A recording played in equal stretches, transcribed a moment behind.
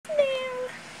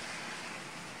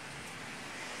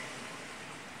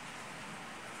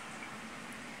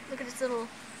Look at its little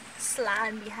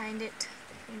slime behind it.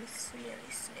 And the smelly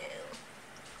snail.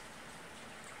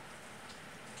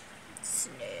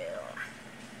 Snail.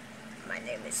 My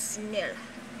name is Snail.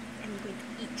 I'm going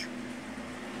to eat you.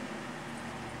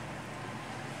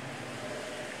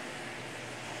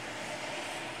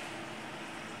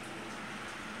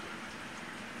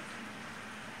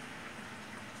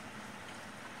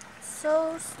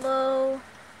 So slow.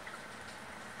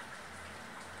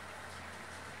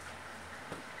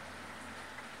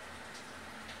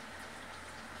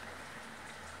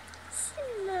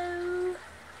 Slow.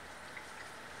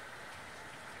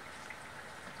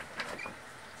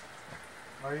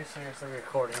 Are you seriously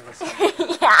recording this?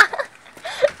 Yeah.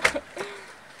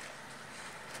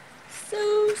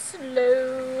 So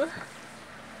slow.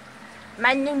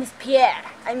 My name is Pierre.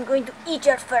 I'm going to eat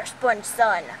your firstborn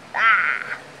son. Ah.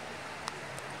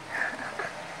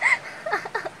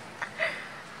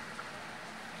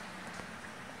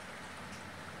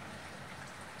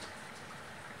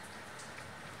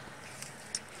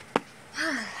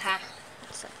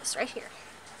 Set this right here.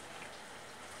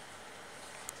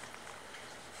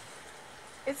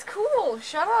 It's cool.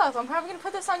 Shut up. I'm probably going to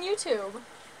put this on YouTube.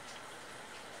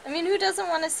 I mean, who doesn't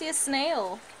want to see a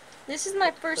snail? This is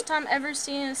my first time ever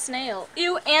seeing a snail.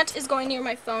 Ew, ant is going near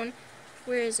my phone.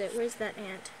 Where is it? Where's that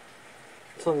ant?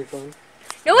 It's on your phone.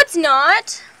 No, it's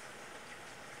not.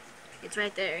 It's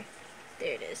right there.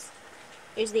 There it is.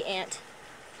 Here's the ant.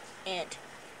 Ant.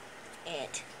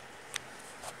 Ant.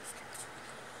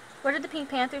 What did the Pink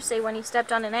Panther say when he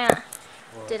stepped on an ant?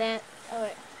 What? Did ant? Oh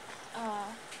wait.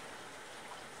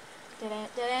 Did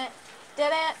ant? Did ant?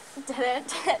 Did ant? Did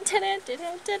ant? Did ant? Did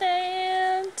ant? Did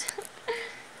ant?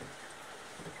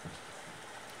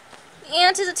 The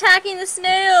ant is attacking the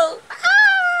snail.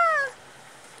 Ah!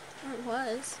 Or it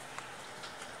was.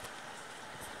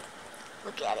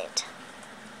 Look at it.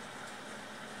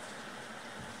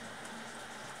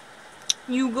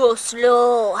 You go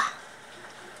slow.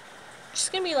 It's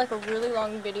just gonna be like a really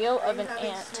long video of an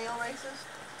ant. Snail races?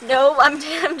 No, I'm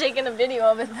taking a video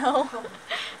of it though.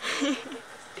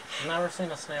 Never seen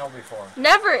a snail before.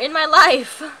 Never in my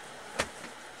life.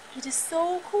 It is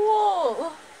so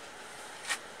cool.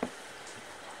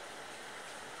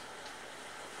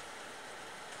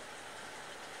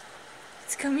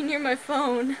 It's coming near my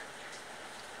phone.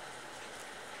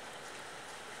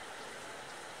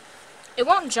 It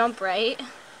won't jump, right?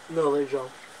 No, they jump.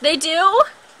 They do?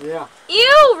 Yeah.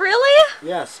 Ew, really?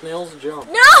 Yeah, snails jump.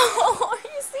 No! Are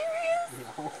you serious?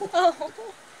 No. Oh.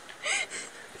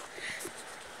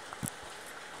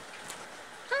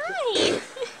 Hi.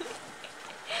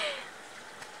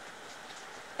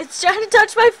 It's trying to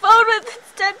touch my phone with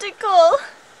its tentacle.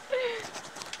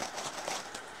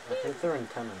 I think they're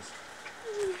antennas.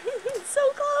 It's so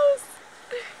close.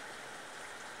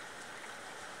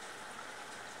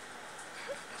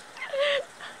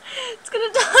 It's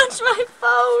gonna touch my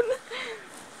phone.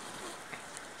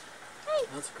 Hey.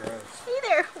 That's gross. Hey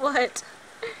there. What?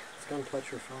 It's gonna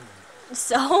touch your phone.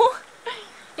 So?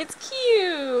 It's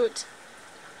cute.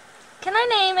 Can I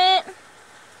name it?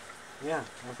 Yeah,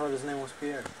 I thought his name was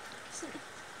Pierre.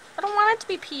 I don't want it to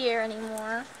be Pierre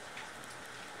anymore.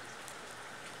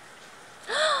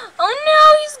 Oh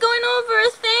no, he's going over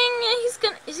a thing.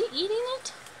 Is he eating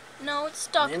it? No, it's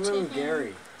stuck Name to him him.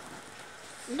 Gary.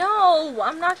 No,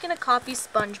 I'm not gonna copy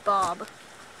SpongeBob.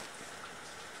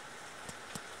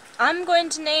 I'm going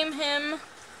to name him.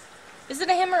 Is it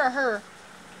a him or a her?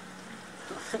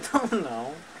 I don't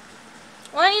know.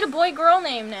 Well, I need a boy-girl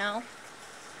name now.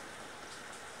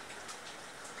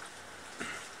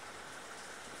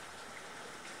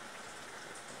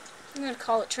 I'm gonna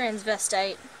call it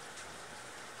Transvestite.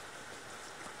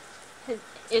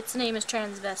 Its name is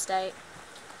Transvestite.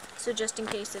 So just in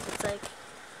case if it's like,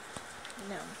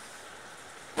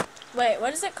 no. Wait,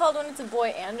 what is it called when it's a boy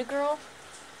and a girl?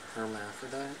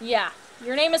 Hermaphrodite? Yeah,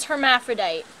 your name is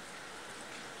Hermaphrodite.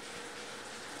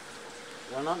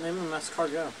 Why not name him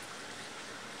Escargot?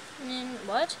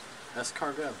 What?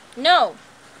 Escargot. No,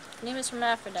 name is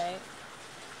Hermaphrodite.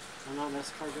 Why not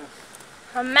Escargot?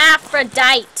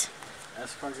 Hermaphrodite.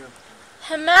 Escargot.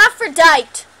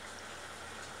 Hermaphrodite.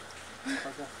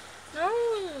 Escargot. No,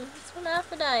 it's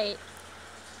hermaphrodite.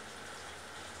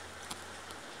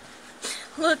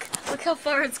 Look how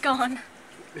far it's gone.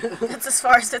 That's as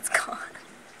far as it's gone.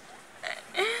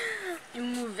 You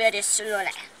move very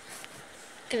slowly.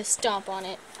 Gonna stomp on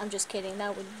it. I'm just kidding.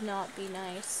 That would not be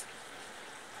nice.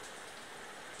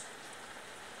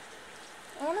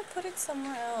 I want to put it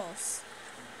somewhere else.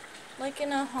 Like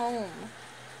in a home.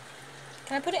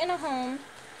 Can I put it in a home?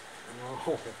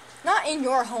 No. Not in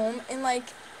your home, in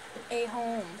like a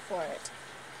home for it.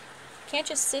 can't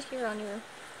just sit here on your...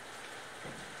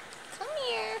 Come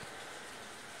here.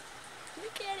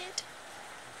 Look at it.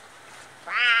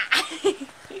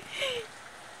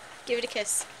 Give it a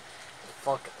kiss.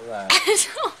 Fuck that.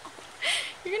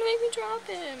 You're gonna make me drop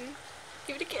him.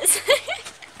 Give it a kiss.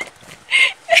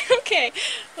 Okay,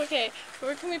 okay.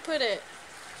 Where can we put it?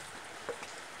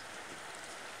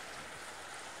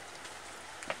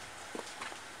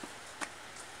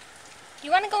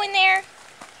 You wanna go in there?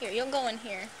 Here, you'll go in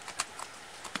here.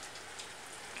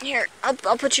 Here, I'll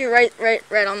put you right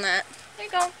on that. There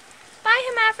you go. Bye,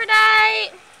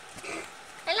 Hermaphrodite.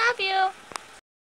 I love you.